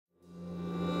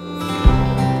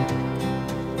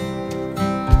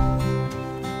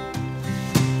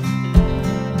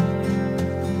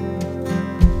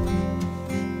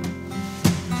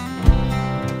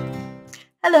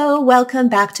Hello, welcome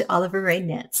back to Oliver Ray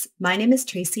Knits. My name is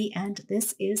Tracy and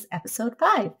this is episode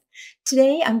 5.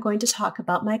 Today I'm going to talk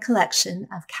about my collection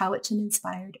of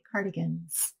Cowichan-Inspired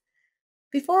cardigans.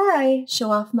 Before I show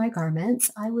off my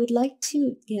garments, I would like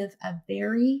to give a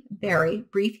very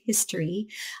brief history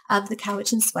of the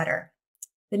Cowichan sweater.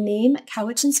 The name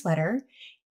Cowichan sweater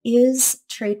is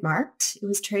trademarked. It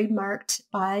was trademarked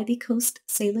by the Coast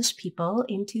Salish people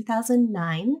in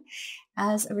 2009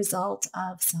 as a result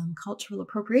of some cultural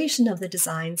appropriation of the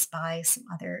designs by some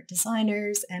other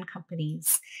designers and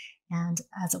companies, and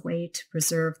as a way to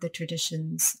preserve the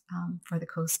traditions for the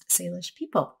Coast Salish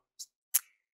people.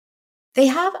 They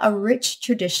have a rich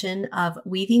tradition of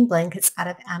weaving blankets out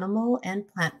of animal and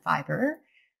plant fiber,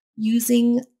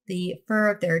 using the fur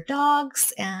of their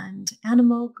dogs and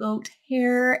animal goat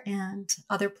hair and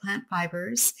other plant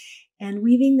fibers, and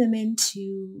weaving them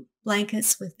into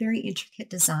blankets with very intricate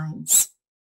designs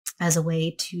as a way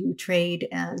to trade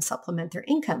and supplement their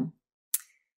income.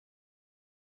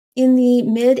 In the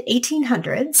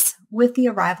mid-1800s, with the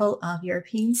arrival of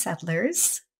European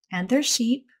settlers and their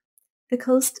sheep, the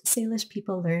Coast Salish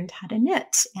people learned how to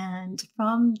knit, and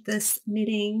from this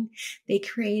knitting, they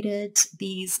created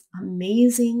these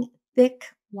amazing, thick,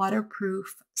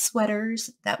 waterproof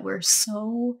sweaters that were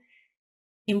so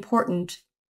important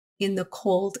in the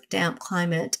cold, damp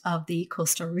climate of the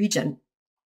coastal region.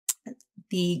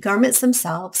 The garments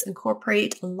themselves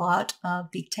incorporate a lot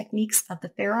of the techniques of the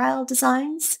Fair Isle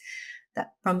designs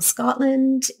from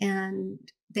Scotland, and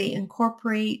they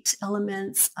incorporate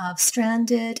elements of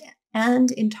stranded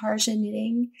and intarsia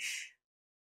knitting.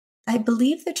 I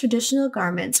believe the traditional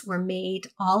garments were made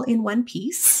all in one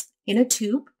piece in a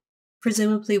tube,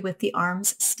 presumably with the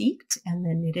arms steeped and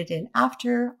then knitted in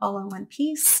after, all in one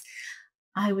piece.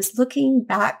 I was looking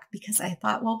back because I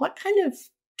thought, well, what kind of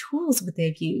tools would they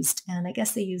have used? And I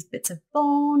guess they used bits of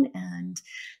bone and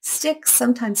sticks,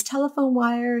 sometimes telephone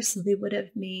wires, so they would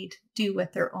have made do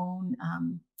with their own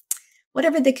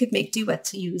whatever they could make do with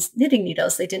to use knitting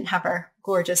needles. They didn't have our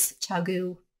gorgeous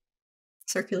Chagoo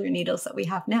circular needles that we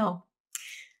have now.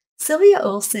 Sylvia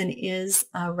Olsen is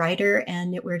a writer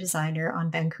and knitwear designer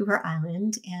on Vancouver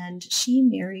Island, and she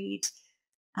married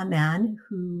a man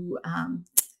who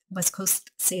was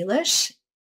Coast Salish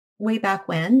way back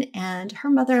when, and her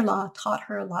mother-in-law taught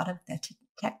her a lot of the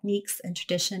techniques and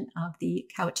tradition of the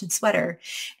Cowichan sweater.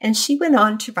 And she went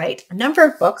on to write a number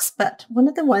of books, but one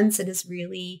of the ones that is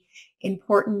really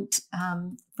important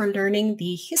for learning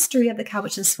the history of the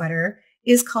Cowichan sweater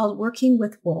is called Working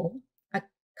with Wool, a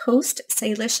Coast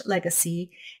Salish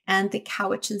Legacy and the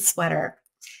Cowichan sweater.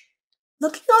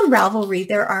 Looking on Ravelry,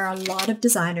 there are a lot of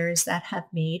designers that have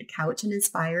made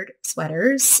Cowichan-inspired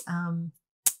sweaters.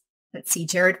 Let's see,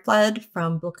 Jared Flood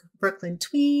from Brooklyn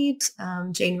Tweed,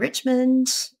 Jane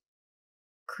Richmond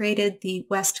created the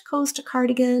West Coast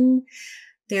cardigan.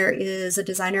 There is a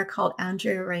designer called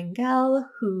Andrea Rangel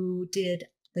who did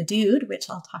the Dude, which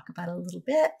I'll talk about a little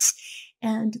bit.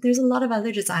 And there's a lot of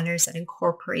other designers that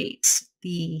incorporate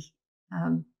the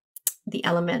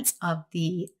elements of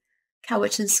the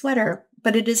Cowichan sweater.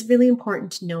 But it is really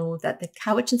important to know that the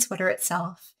Cowichan sweater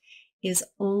itself is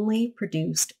only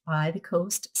produced by the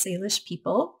Coast Salish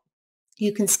people.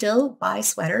 You can still buy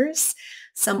sweaters,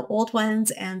 some old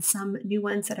ones and some new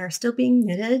ones that are still being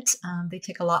knitted. They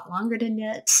take a lot longer to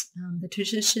knit. The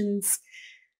traditions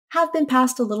have been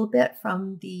passed a little bit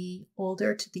from the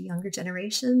older to the younger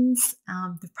generations.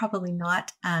 They're probably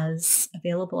not as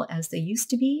available as they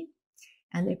used to be,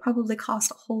 and they probably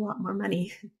cost a whole lot more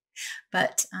money.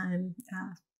 But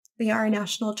they are a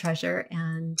national treasure,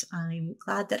 and I'm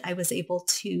glad that I was able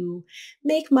to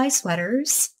make my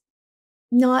sweaters,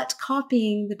 not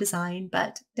copying the design,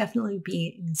 but definitely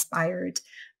being inspired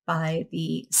by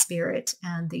the spirit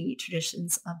and the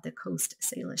traditions of the Coast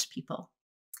Salish people.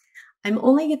 I'm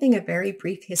only giving a very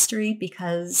brief history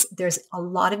because there's a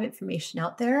lot of information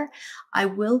out there. I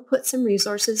will put some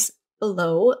resources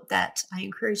below that I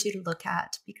encourage you to look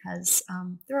at, because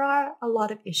there are a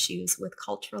lot of issues with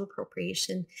cultural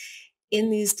appropriation in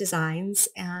these designs,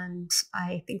 and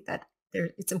I think that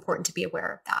it's important to be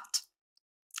aware of that.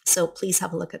 So please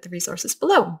have a look at the resources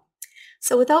below.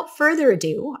 So without further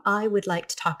ado, I would like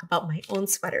to talk about my own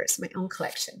sweaters, my own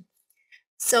collection.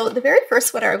 So the very first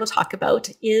sweater I will talk about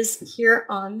is here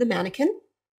on the mannequin.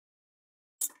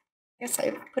 I guess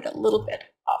I put it a little bit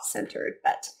off-centered,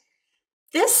 but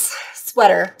this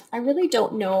sweater, I really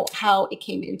don't know how it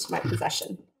came into my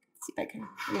possession. Let's see if I can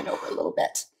bring it over a little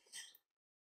bit.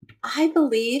 I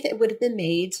believe it would have been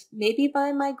made maybe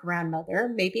by my grandmother,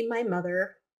 maybe my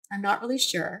mother, I'm not really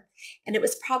sure. And it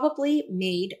was probably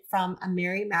made from a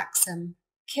Maxim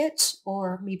kit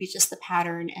or maybe just the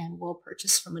pattern and we'll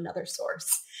purchase from another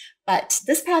source. But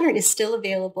this pattern is still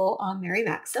available on Mary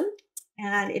Maxim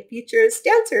and it features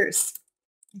dancers.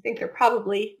 I think they're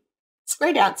probably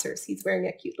square dancers. He's wearing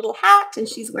a cute little hat and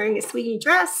she's wearing a swingy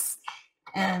dress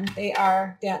and they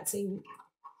are dancing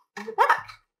in the back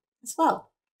as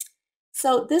well.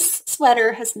 So this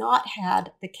sweater has not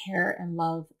had the care and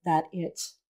love that it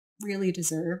really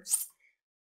deserves.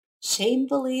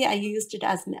 Shamefully, I used it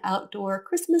as an outdoor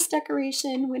Christmas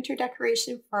decoration, winter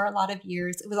decoration for a lot of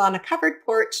years. It was on a covered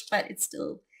porch, but it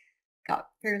still got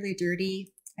fairly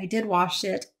dirty. I did wash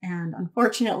it, and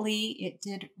unfortunately, it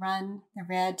did run the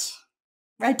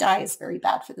red dye is very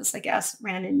bad for this, I guess,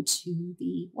 ran into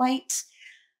the white.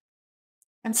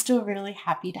 I'm still really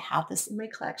happy to have this in my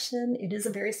collection. It is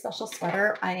a very special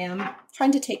sweater. I am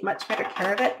trying to take much better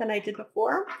care of it than I did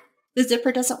before. The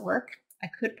zipper doesn't work. I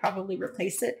could probably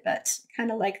replace it, but I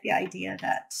kind of like the idea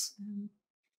that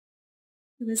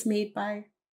it was made by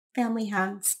family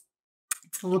hands.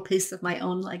 It's a little piece of my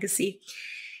own legacy.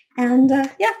 And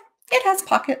yeah, it has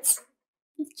pockets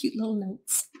with cute little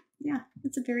notes. Yeah,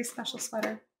 it's a very special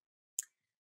sweater.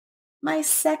 My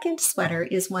second sweater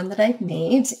is one that I've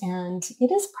made, and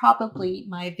it is probably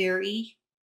my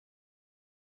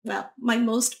my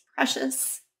most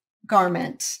precious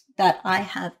garment that I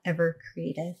have ever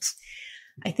created.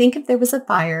 I think if there was a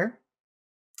fire,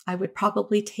 I would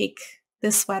probably take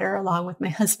this sweater along with my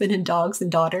husband and dogs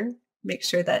and daughter, make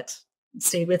sure that it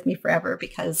stayed with me forever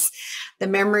because the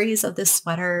memories of this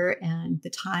sweater and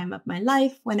the time of my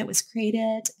life when it was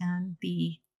created and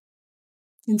the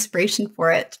inspiration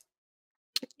for it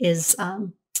is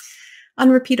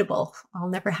unrepeatable. I'll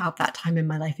never have that time in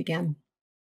my life again.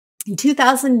 In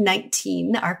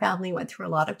 2019, our family went through a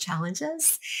lot of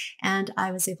challenges, and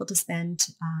I was able to spend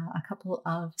a couple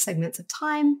of segments of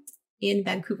time in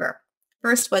Vancouver.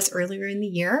 First was earlier in the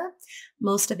year,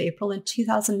 most of April in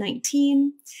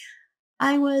 2019.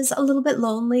 I was a little bit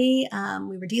lonely.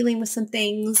 We were dealing with some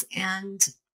things, and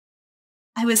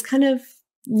I was kind of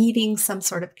needing some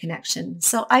sort of connection.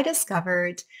 So I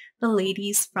discovered the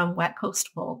ladies from Wet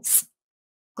Coast Wools.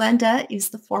 Glenda is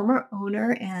the former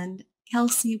owner and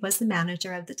Kelsey was the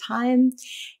manager at the time.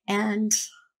 And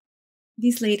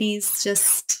these ladies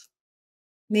just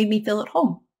made me feel at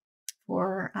home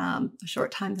for a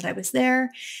short time that I was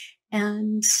there.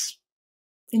 And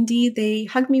indeed, they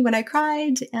hugged me when I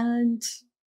cried and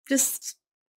just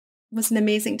was an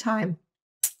amazing time.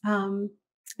 I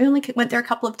only went there a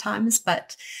couple of times,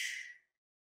 but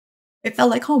it felt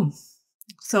like home.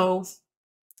 So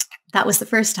that was the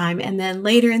first time. And then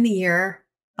later in the year,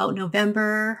 about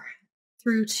November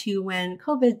through to when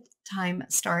COVID time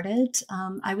started,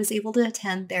 I was able to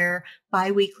attend their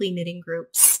bi-weekly knitting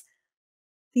groups.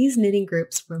 These knitting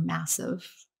groups were massive.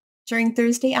 During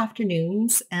Thursday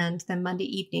afternoons and then Monday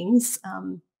evenings,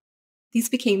 these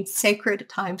became sacred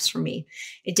times for me.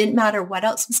 It didn't matter what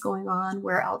else was going on,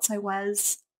 where else I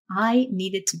was. I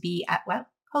needed to be at Wet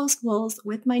Coast Wools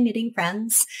with my knitting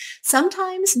friends.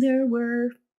 Sometimes there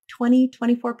were 20,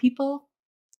 24 people.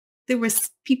 There was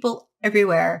people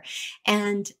everywhere.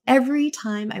 And every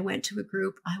time I went to a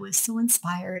group, I was so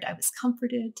inspired. I was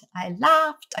comforted. I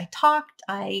laughed. I talked.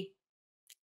 I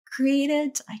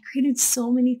created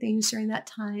so many things during that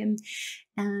time.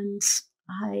 And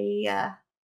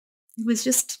it was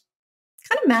just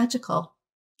kind of magical.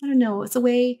 I don't know. It's a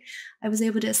way I was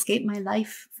able to escape my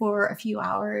life for a few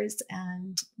hours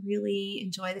and really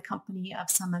enjoy the company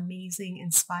of some amazing,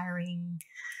 inspiring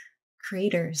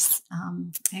creators.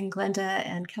 And Glenda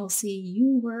and Kelsey,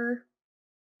 you were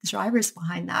the drivers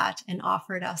behind that and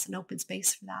offered us an open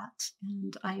space for that.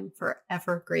 And I am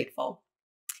forever grateful.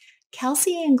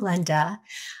 Kelsey and Glenda,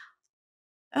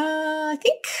 I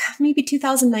think maybe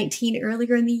 2019,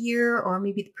 earlier in the year, or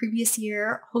maybe the previous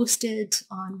year, hosted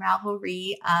on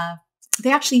Ravelry.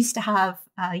 They actually used to have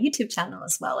a YouTube channel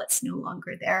as well. It's no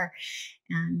longer there.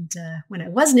 And when I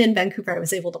wasn't in Vancouver, I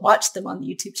was able to watch them on the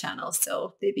YouTube channel.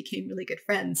 So they became really good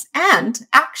friends. And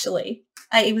actually,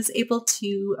 I was able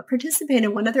to participate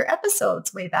in one of their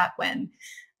episodes way back when.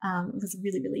 It was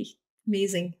really, really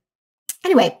amazing.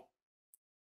 Anyway,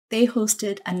 they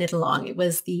hosted a knit-along. It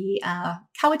was the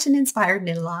Cowichan-Inspired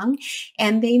knit-along.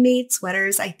 And they made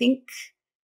sweaters. I think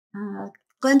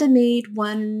Glenda made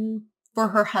one for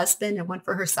her husband and one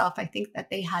for herself. I think that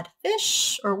they had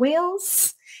fish or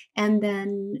whales. And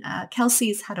then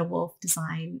Kelsey's had a wolf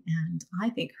design, and I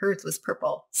think hers was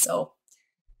purple. So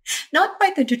not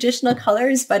quite the traditional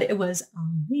colors, but it was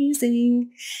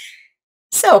amazing.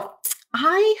 So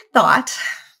I thought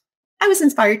I was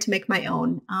inspired to make my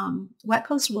own. Wet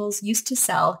Coast Wools used to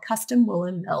sell custom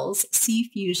woolen mills, sea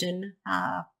fusion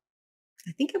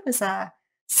I think it was a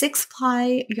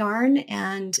 6-ply yarn,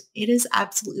 and it is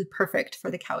absolutely perfect for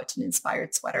the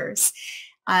Cowichan-Inspired sweaters.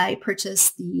 I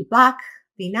purchased the black,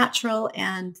 the natural,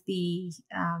 and the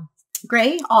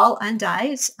gray, all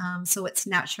undyed. So it's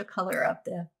natural color of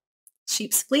the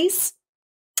sheep's fleece,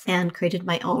 and created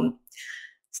my own.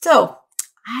 So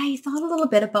I thought a little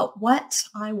bit about what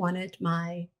I wanted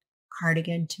my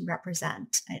cardigan to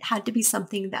represent. It had to be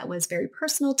something that was very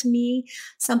personal to me,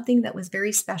 something that was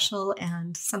very special,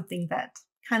 and something that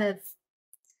kind of,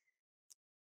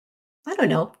 I don't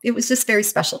know, it was just very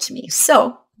special to me.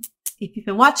 So if you've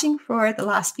been watching for the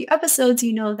last few episodes,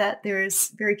 you know that there's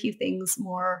very few things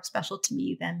more special to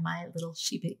me than my little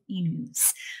Shiba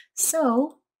Inus.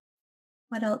 So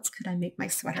what else could I make my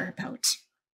sweater about?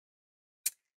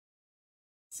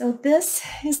 So this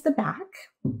is the back.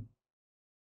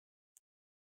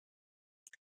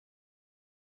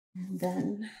 And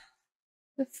then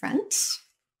the front.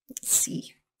 Let's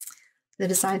see. The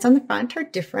designs on the front are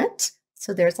different.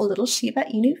 So there's a little Shiba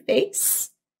Inu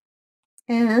face.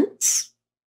 And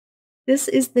this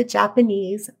is the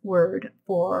Japanese word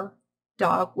for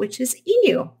dog, which is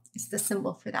Inu. It's the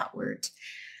symbol for that word.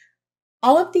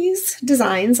 All of these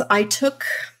designs I took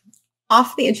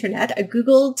off the internet. I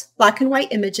Googled black and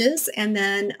white images, and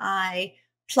then I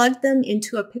plugged them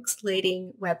into a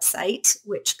pixelating website,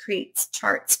 which creates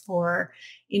charts for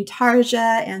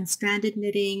intarsia and stranded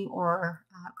knitting or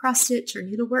cross stitch or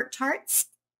needlework charts.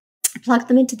 I plugged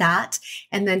them into that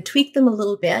and then tweaked them a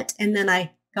little bit. And then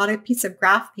I got a piece of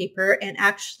graph paper and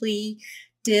actually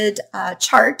did a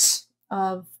chart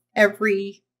of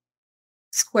every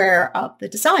square of the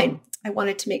design. I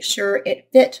wanted to make sure it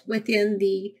fit within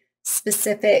the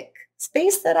specific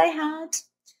space that I had.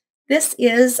 This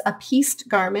is a pieced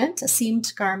garment, a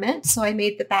seamed garment. So I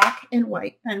made the back and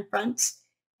white and front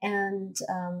and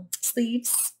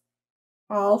sleeves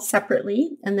all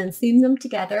separately and then seamed them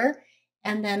together.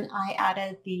 And then I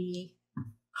added the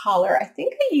collar. I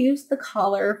think I used the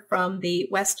collar from the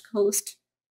West Coast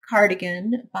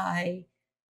cardigan by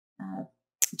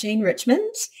Jane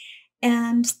Richmond.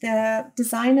 And the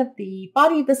design of the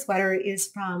body of the sweater is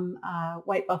from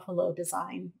White Buffalo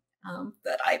design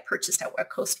that I purchased at West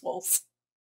Coast Wools.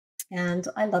 And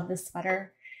I love this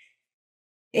sweater.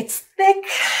 It's thick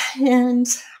and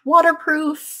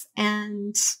waterproof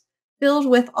and filled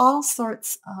with all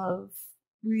sorts of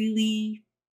really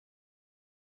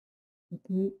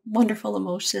wonderful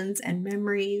emotions and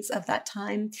memories of that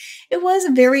time. It was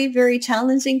a very, very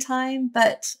challenging time,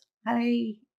 but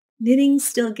knitting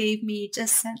still gave me a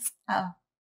sense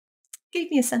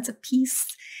of peace,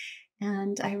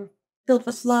 and I filled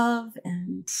with love,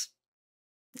 and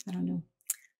I don't know.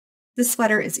 This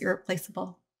sweater is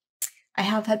irreplaceable. I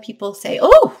have had people say,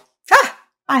 "Oh,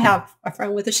 I have a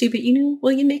friend with a Shiba Inu.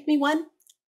 Will you make me one?"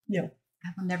 No, I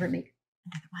will never make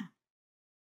another one.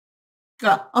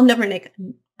 Well, I'll never make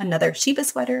another Shiba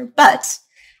sweater, but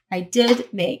I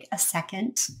did make a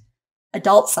second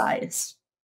adult size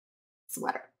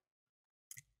sweater.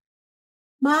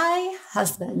 My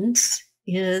husband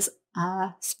is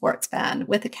a sports fan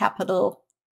with a capital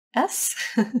S.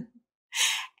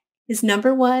 His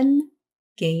number one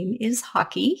game is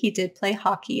hockey. He did play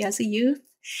hockey as a youth,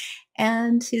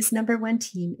 and his number one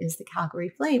team is the Calgary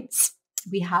Flames.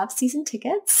 We have season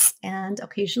tickets, and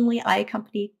occasionally I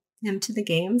accompany him to the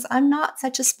games. I'm not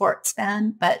such a sports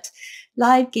fan, but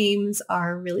live games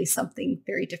are really something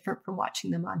very different from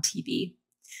watching them on TV.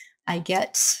 I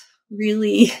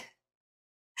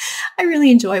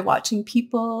really enjoy watching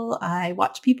people. I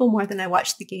watch people more than I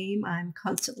watch the game. I'm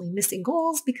constantly missing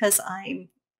goals because I'm,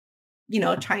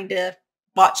 trying to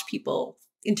watch people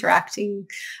interacting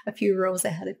a few rows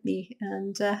ahead of me,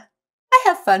 and I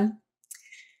have fun.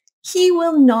 He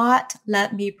will not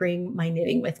let me bring my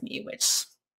knitting with me, which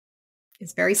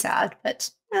is very sad,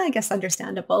 but I guess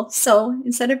understandable. So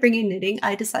instead of bringing knitting,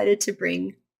 I decided to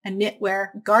bring a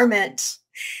knitwear garment.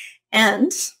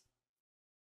 And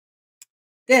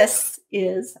this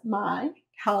is my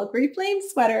Calgary Flame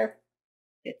sweater.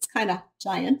 It's kind of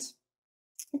giant.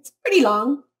 It's pretty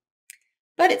long,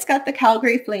 but it's got the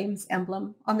Calgary Flames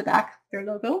emblem on the back, their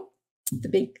logo, the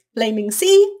big flaming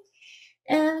sea,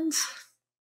 and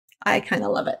I kind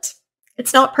of love it.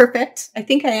 It's not perfect. I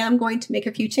think I am going to make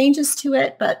a few changes to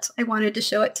it, but I wanted to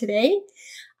show it today.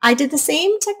 I did the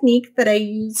same technique that I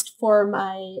used for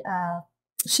my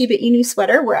Shiba Inu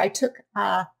sweater, where I took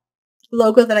a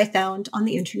logo that I found on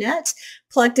the internet,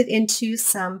 plugged it into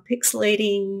some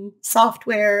pixelating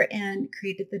software, and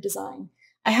created the design.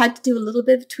 I had to do a little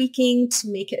bit of tweaking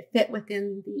to make it fit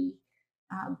within the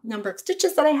number of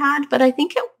stitches that I had, but I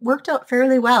think it worked out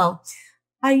fairly well.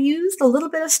 I used a little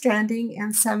bit of stranding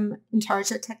and some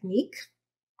intarsia technique.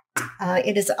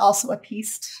 It is also a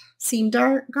pieced seam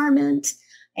garment.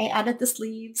 I added the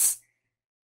sleeves.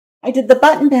 I did the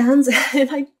button bands, and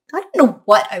I don't know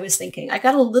what I was thinking. I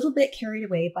got a little bit carried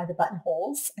away by the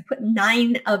buttonholes. I put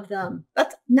 9 of them.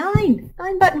 That's 9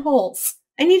 buttonholes.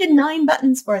 I needed 9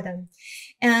 buttons for them.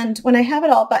 And when I have it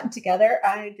all buttoned together,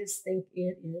 I just think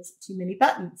it is too many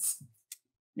buttons.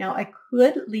 Now I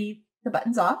could leave the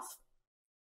buttons off,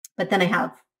 but then I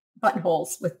have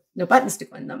buttonholes with no buttons to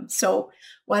go in them. So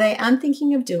what I am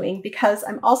thinking of doing, because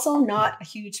I'm also not a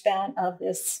huge fan of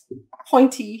this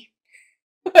pointy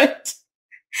hood,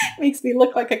 makes me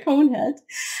look like a cone head.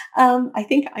 I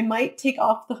think I might take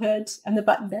off the hood and the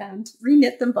button band,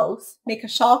 reknit them both, make a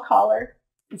shawl collar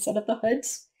instead of the hood,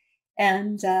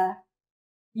 and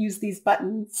use these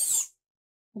buttons.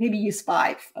 Maybe use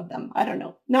 5 of them. I don't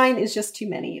know. 9 is just too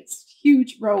many. It's a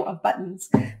huge row of buttons.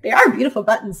 They are beautiful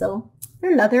buttons, though.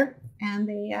 They're leather, and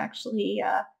they actually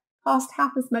cost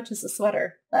half as much as a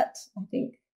sweater, but I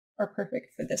think are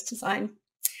perfect for this design.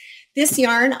 This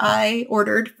yarn I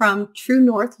ordered from True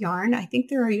North Yarn. I think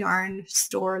they're a yarn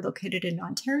store located in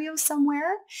Ontario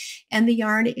somewhere. And the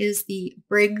yarn is the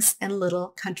Briggs and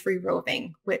Little Country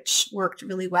Roving, which worked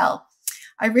really well.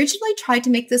 I originally tried to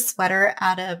make this sweater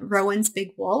out of Rowan's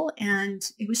Big Wool, and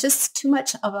it was just too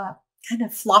much of a kind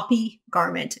of floppy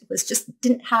garment. It was just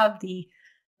didn't have the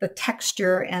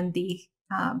texture and the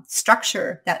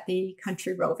structure that the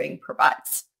Country Roving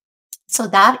provides. So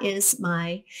that is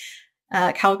my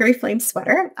Calgary Flame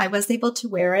sweater. I was able to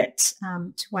wear it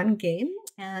to one game,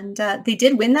 and they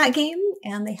did win that game,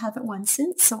 and they haven't won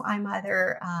since. So I'm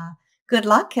either good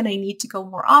luck and I need to go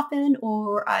more often,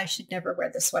 or I should never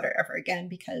wear the sweater ever again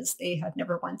because they have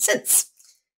never won since.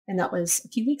 And that was a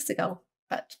few weeks ago,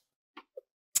 but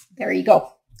there you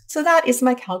go. So that is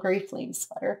my Calgary Flame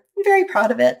sweater. I'm very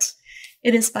proud of it.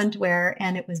 It is fun to wear,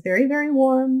 and it was very, very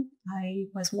warm. I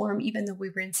was warm even though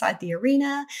we were inside the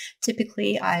arena.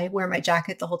 Typically, I wear my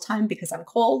jacket the whole time because I'm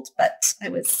cold, but I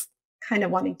was kind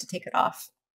of wanting to take it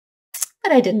off,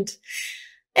 but I didn't.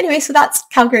 Anyway, so that's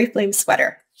Calgary Flame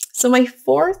sweater. So my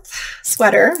 4th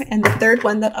sweater and the 3rd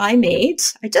one that I made,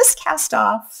 I just cast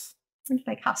off. When did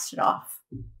I cast it off?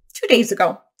 2 days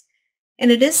ago.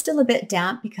 And it is still a bit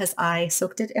damp because I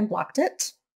soaked it and blocked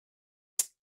it.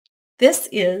 This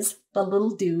is the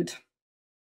little dude,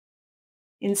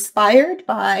 inspired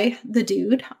by the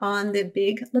dude on the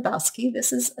Big Lebowski.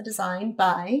 This is a design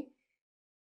by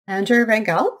Andrew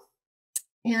Rangel,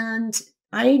 and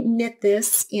I knit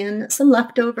this in some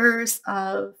leftovers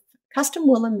of Custom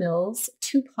Woolen Mills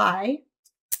 2-ply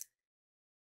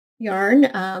yarn,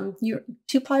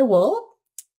 2-ply wool.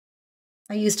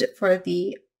 I used it for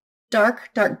the dark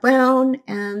brown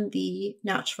and the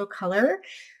natural color.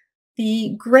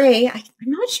 The gray, I'm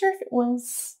not sure if it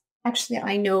was, actually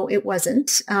I know it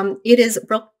wasn't. It is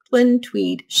Brooklyn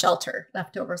Tweed Shelter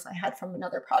leftovers I had from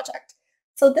another project.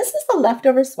 So this is the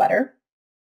leftover sweater.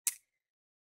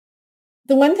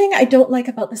 The one thing I don't like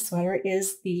about the sweater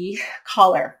is the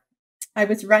collar. I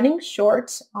was running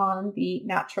short on the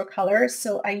natural color,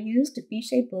 so I used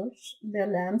Biche Bush Le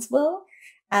Lamb's Wool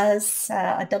as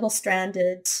a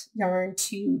double-stranded yarn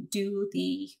to do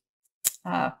the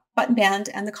button band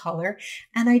and the collar,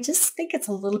 and I just think it's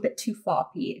a little bit too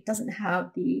floppy. It doesn't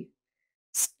have the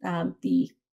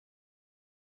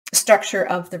structure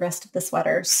of the rest of the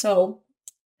sweater. So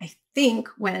I think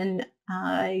when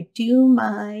I do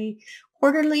my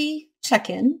quarterly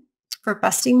check-in for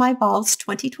Busting My Balls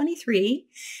 2023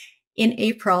 in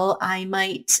April, I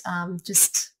might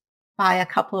just buy a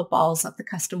couple of balls of the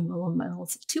Custom Woolen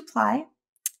Mills 2-ply,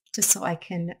 just so I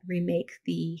can remake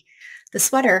the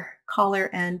sweater collar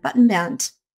and button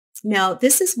band. Now,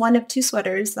 this is one of 2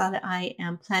 sweaters that I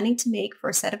am planning to make for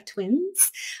a set of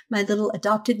twins, my little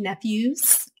adopted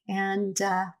nephews, and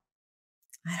I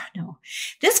don't know.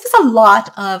 This was a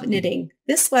lot of knitting.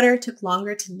 This sweater took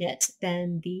longer to knit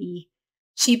than the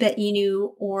Shiba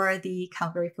Inu or the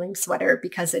Calgary Flame sweater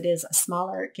because it is a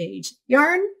smaller gauge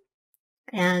yarn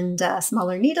and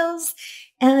smaller needles,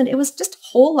 and it was just a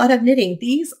whole lot of knitting.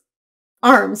 These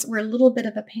arms were a little bit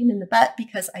of a pain in the butt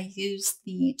because I used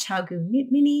the Chaogu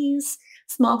Knit Minis,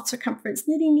 small circumference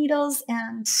knitting needles,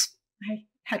 and I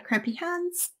had crampy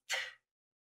hands.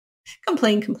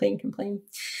 Complain.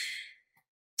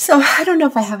 So I don't know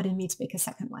if I have it in me to make a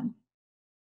second one,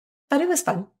 but it was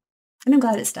fun, and I'm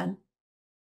glad it's done.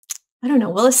 I don't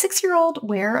know, will a 6-year-old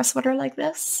wear a sweater like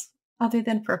this other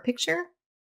than for a picture?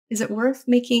 Is it worth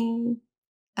making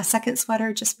a second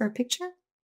sweater just for a picture?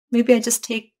 Maybe I just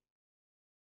take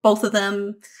both of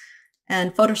them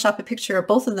and Photoshop a picture of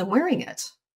both of them wearing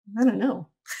it. I don't know.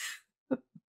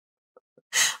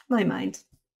 my mind.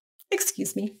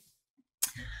 Excuse me.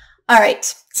 All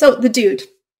right, so the dude,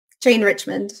 Jane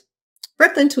Richmond,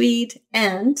 Brooklyn Tweed,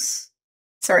 and,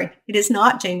 sorry, it is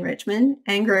not Jane Richmond,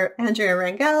 Andrea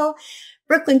Rangel,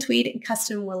 Brooklyn Tweed, and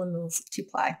Custom Woolen Mills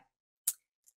 2-ply.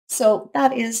 So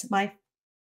that is my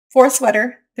fourth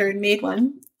sweater, third made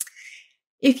one.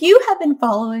 If you have been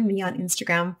following me on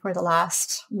Instagram for the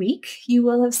last week, you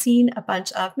will have seen a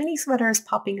bunch of mini sweaters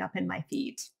popping up in my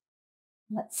feed.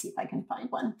 Let's see if I can find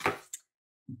one.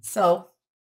 So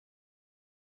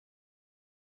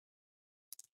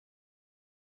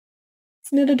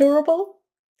isn't it adorable?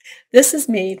 This is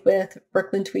made with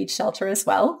Brooklyn Tweed shelter as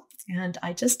well. And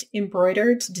I just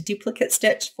embroidered the duplicate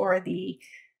stitch for the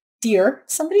deer.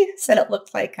 Somebody said it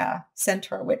looked like a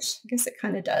centaur, which I guess it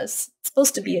kind of does. It's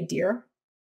supposed to be a deer.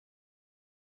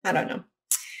 I don't know.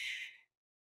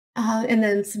 And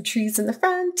then some trees in the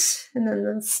front, and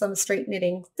then some straight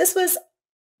knitting. This was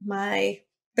my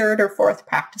third or fourth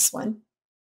practice one.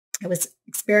 I was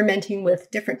experimenting with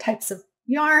different types of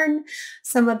yarn.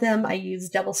 Some of them I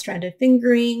used double-stranded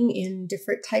fingering in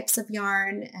different types of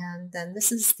yarn. And then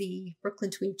this is the Brooklyn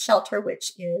Tweed shelter,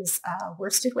 which is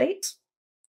worsted weight.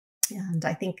 And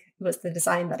I think it was the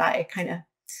design that I kind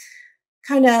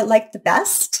of liked the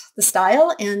best, the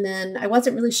style. And then I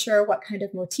wasn't really sure what kind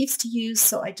of motifs to use,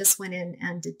 so I just went in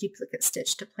and did duplicate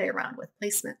stitch to play around with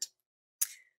placement.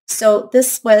 So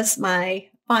this was my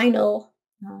final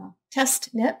test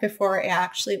knit before I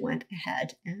actually went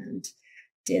ahead and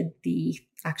did the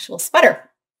actual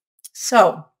sweater.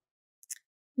 So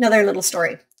another little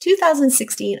story.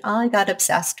 2016, I got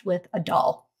obsessed with a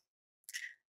doll,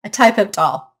 a type of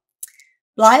doll.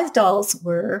 Blythe dolls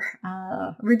were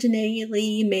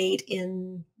originally made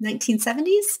in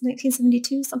 1970s,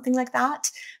 1972, something like that,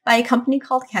 by a company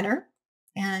called Kenner.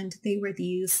 And they were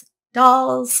these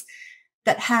dolls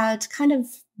that had kind of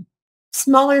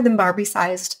smaller than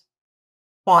Barbie-sized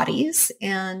bodies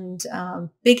and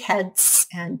big heads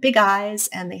and big eyes.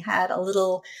 And they had a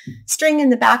little string in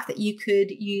the back that you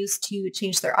could use to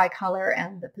change their eye color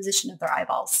and the position of their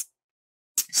eyeballs.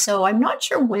 So I'm not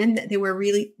sure when they were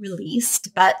really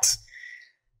released, but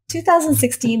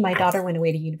 2016, my daughter went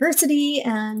away to university,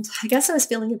 and I guess I was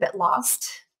feeling a bit lost,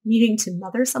 needing to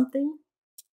mother something.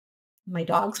 My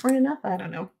dogs weren't enough. I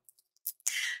don't know.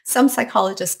 Some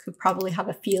psychologists could probably have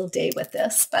a field day with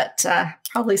this, but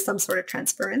probably some sort of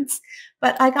transference.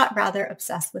 But I got rather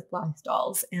obsessed with Blythe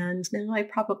dolls, and now I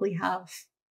probably have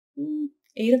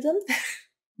 8 of them.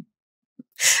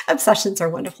 Obsessions are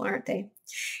wonderful, aren't they?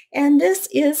 And this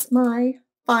is my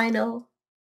final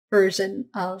version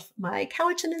of my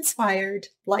Cowichan-Inspired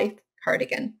Blythe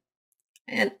cardigan.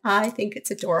 And I think it's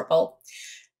adorable.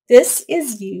 This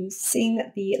is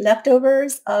using the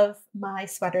leftovers of my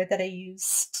sweater that I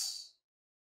used.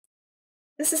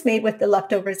 This is made with the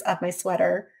leftovers of my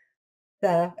sweater,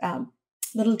 the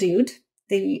little dude,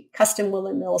 the Custom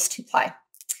Woolen Mills 2-ply.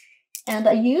 And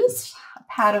I used a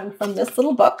pattern from this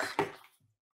little book.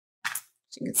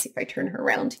 You can see if I turn her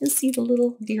around, you can see the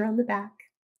little deer on the back.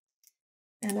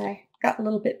 And I got a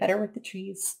little bit better with the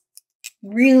trees.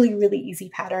 Really, really easy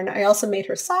pattern. I also made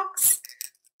her socks,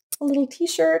 a little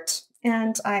t-shirt,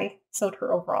 and I sewed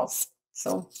her overalls.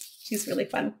 So she's really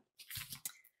fun.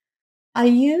 I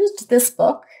used this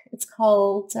book. It's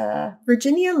called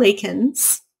Virginia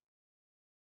Lakin's.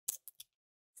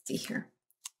 Let's see here.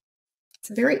 It's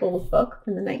a very old book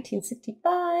from the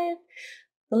 1965.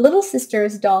 The Little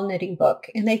Sisters doll knitting book.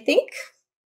 And I think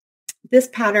this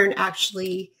pattern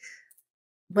actually,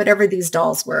 whatever these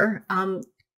dolls were,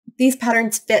 these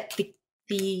patterns fit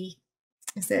the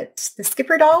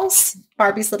Skipper dolls,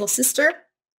 Barbie's little sister.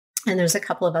 And there's a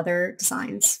couple of other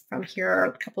designs from here,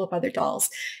 a couple of other dolls.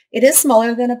 It is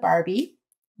smaller than a Barbie,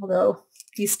 although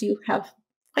these do have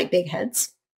quite big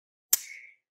heads.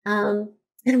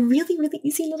 And a really, really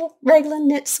easy little raglan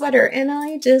knit sweater. And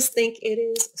I just think it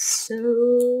is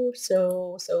so,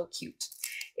 so, so cute.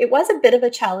 It was a bit of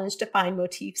a challenge to find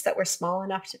motifs that were small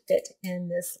enough to fit in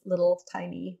this little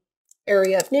tiny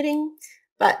area of knitting.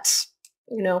 But,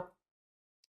 you know,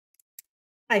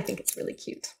 I think it's really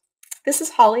cute. This is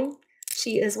Holly.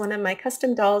 She is one of my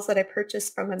custom dolls that I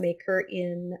purchased from a maker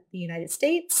in the United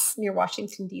States, near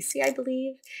Washington, D.C., I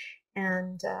believe.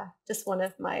 And just one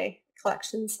of my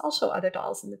collections. I'll show other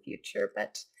dolls in the future,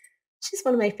 but she's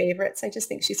one of my favorites. I just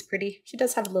think she's pretty. She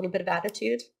does have a little bit of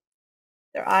attitude.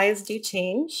 Their eyes do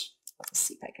change. Let's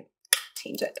see if I can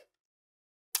change it.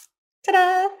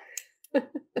 Ta-da!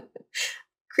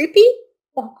 Creepy?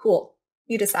 Oh, cool.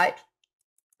 You decide.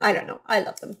 I don't know. I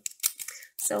love them.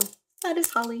 So that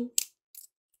is Holly.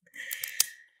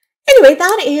 Anyway,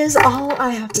 that is all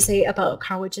I have to say about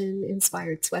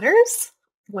Cowichan-inspired sweaters.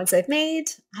 the ones I've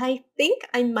made. I think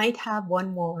I might have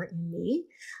one more in me.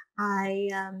 I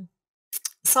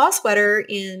saw a sweater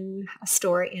in a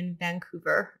store in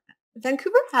Vancouver.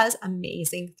 Vancouver has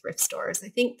amazing thrift stores. I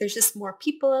think there's just more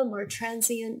people, more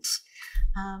transient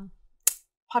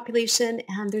population,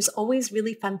 and there's always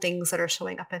really fun things that are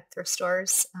showing up at thrift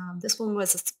stores. This one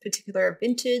was a particular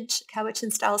vintage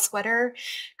Cowichan style sweater,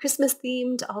 Christmas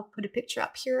themed. I'll put a picture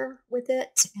up here with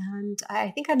it, and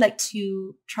I think I'd like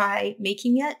to try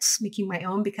making my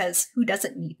own, because who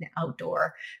doesn't need an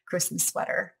outdoor Christmas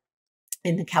sweater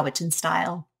in the Cowichan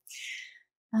style?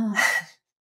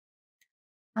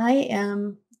 I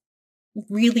am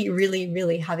really, really,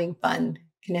 really having fun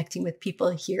connecting with people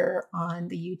here on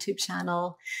the YouTube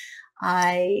channel.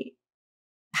 I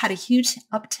had a huge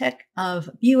uptick of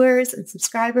viewers and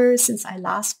subscribers since I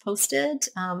last posted,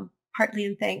 partly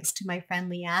in thanks to my friend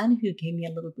Leanne, who gave me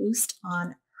a little boost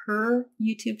on her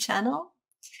YouTube channel.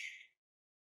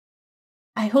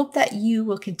 I hope that you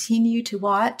will continue to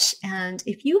watch, and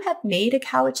if you have made a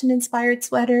Cowichan-inspired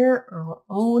sweater or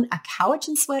own a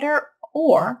Cowichan sweater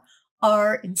or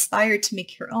are inspired to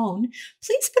make your own,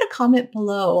 please put a comment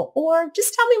below or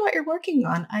just tell me what you're working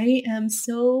on. I am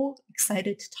so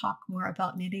excited to talk more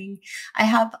about knitting. I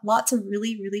have lots of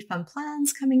really, really fun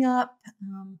plans coming up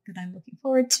that I'm looking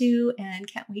forward to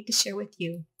and can't wait to share with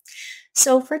you.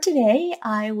 So for today,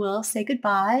 I will say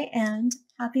goodbye and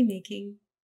happy making.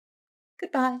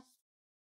 Goodbye.